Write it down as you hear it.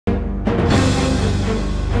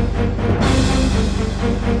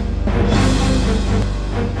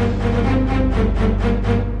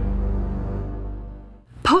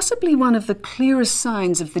Possibly one of the clearest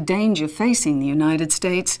signs of the danger facing the United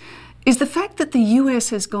States is the fact that the US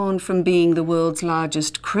has gone from being the world's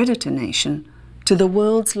largest creditor nation to the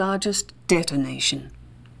world's largest debtor nation.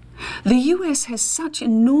 The US has such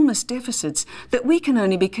enormous deficits that we can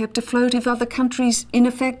only be kept afloat if other countries, in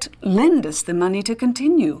effect, lend us the money to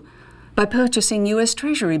continue by purchasing US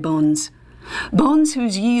Treasury bonds. Bonds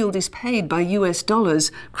whose yield is paid by US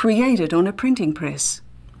dollars created on a printing press.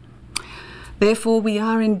 Therefore, we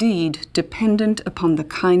are indeed dependent upon the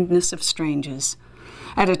kindness of strangers.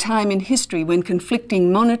 At a time in history when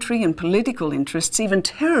conflicting monetary and political interests, even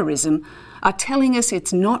terrorism, are telling us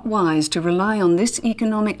it's not wise to rely on this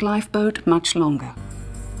economic lifeboat much longer.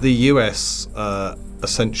 The US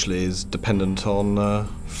essentially is dependent on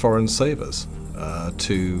foreign savers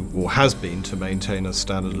or has been, to maintain a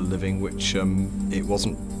standard of living which it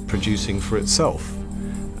wasn't producing for itself.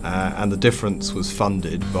 And the difference was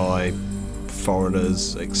funded by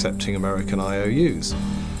foreigners accepting American IOUs.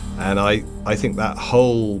 And I think that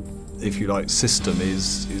whole, if you like, system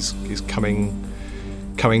is coming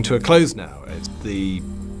to a close now. It's the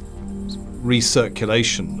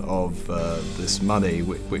recirculation of this money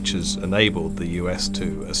which has enabled the US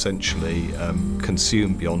to essentially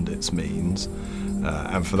consume beyond its means,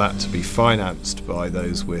 and for that to be financed by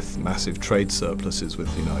those with massive trade surpluses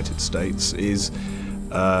with the United States is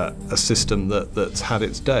a system that's had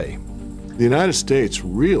its day. The United States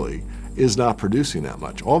really is not producing that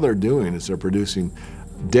much. All they're doing is they're producing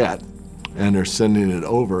debt and they're sending it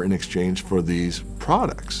over in exchange for these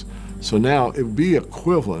products. So now it would be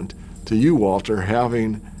equivalent to you, Walter,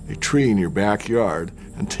 having a tree in your backyard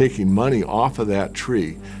and taking money off of that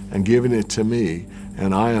tree and giving it to me,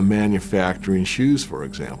 and I am manufacturing shoes, for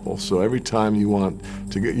example. So every time you want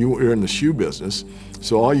to get, you're in the shoe business,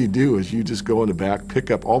 so all you do is you just go in the back, pick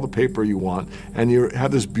up all the paper you want, and you have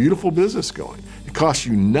this beautiful business going. It costs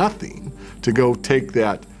you nothing to go take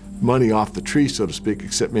that money off the tree, so to speak,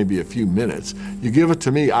 except maybe a few minutes. You give it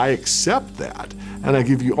to me, I accept that, and I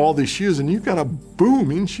give you all these shoes, and you've got a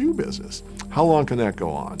booming shoe business. How long can that go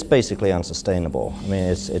on? It's basically unsustainable. I mean,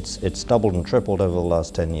 it's doubled and tripled over the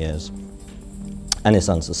last 10 years, and it's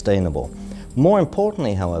unsustainable. More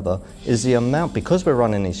importantly, however, is the amount, because we're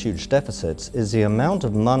running these huge deficits, is the amount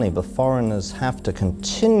of money the foreigners have to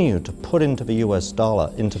continue to put into the US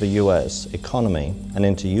dollar, into the US economy, and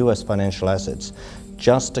into US financial assets,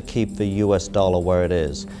 just to keep the US dollar where it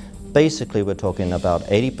is. Basically, we're talking about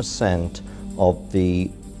 80% of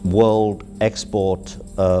the world export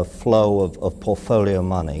flow of portfolio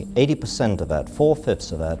money. 80% of that,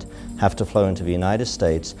 4/5 of that, have to flow into the United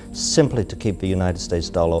States simply to keep the United States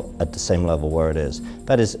dollar at the same level where it is.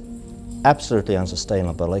 That is absolutely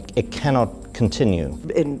unsustainable. Like, it cannot continue.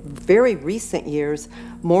 In very recent years,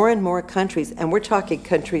 more and more countries, and we're talking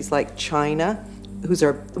countries like China, who's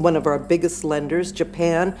one of our biggest lenders,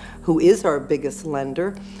 Japan, who is our biggest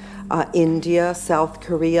lender, India, South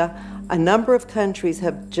Korea. A number of countries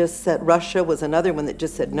have just said, Russia was another one that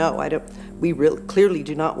just said, no, we clearly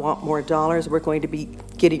do not want more dollars. We're going to be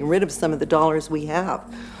getting rid of some of the dollars we have.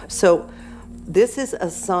 So this is a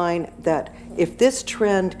sign that if this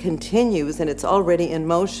trend continues, and it's already in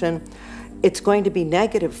motion, it's going to be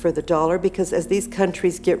negative for the dollar, because as these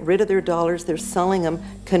countries get rid of their dollars, they're selling them,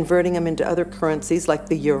 converting them into other currencies like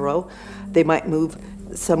the euro. They might move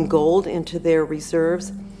some gold into their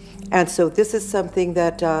reserves. And so this is something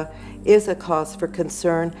that is a cause for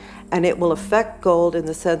concern, and it will affect gold in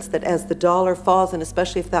the sense that as the dollar falls, and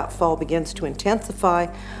especially if that fall begins to intensify,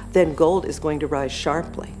 then gold is going to rise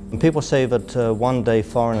sharply. People say that one day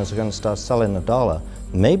foreigners are going to start selling the dollar.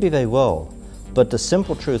 Maybe they will, but the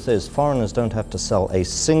simple truth is foreigners don't have to sell a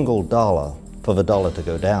single dollar for the dollar to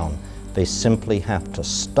go down. They simply have to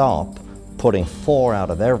stop putting 4 out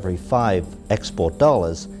of every 5 export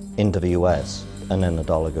dollars into the US, and then the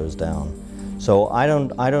dollar goes down. So I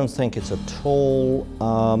don't think it's at all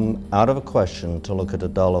out of a question to look at a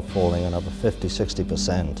dollar falling another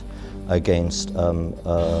 50–60% against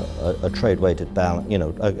a trade-weighted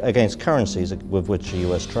balance, against currencies with which the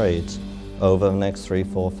U.S. trades over the next 3,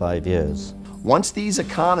 4, 5 years. Once these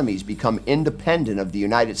economies become independent of the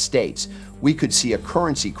United States, we could see a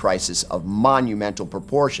currency crisis of monumental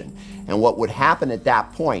proportion. And what would happen at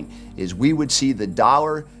that point is we would see the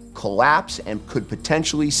dollar collapse and could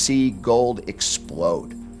potentially see gold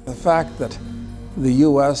explode. The fact that the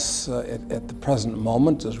U.S. At the present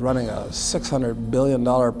moment is running a $600 billion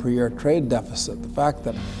per year trade deficit, the fact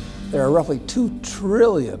that there are roughly 2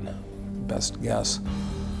 trillion, best guess,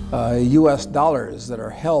 U.S. dollars that are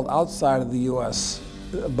held outside of the U.S.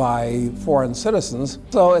 by foreign citizens.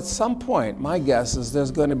 So at some point, my guess is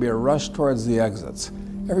there's going to be a rush towards the exits.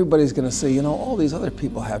 everybody's going to say, you know, all these other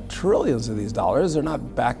people have trillions of these dollars. They're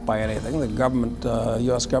not backed by anything. The government,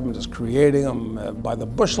 U.S. government is creating them by the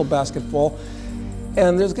bushel basketful.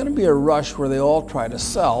 And there's going to be a rush where they all try to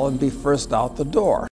sell and be first out the door.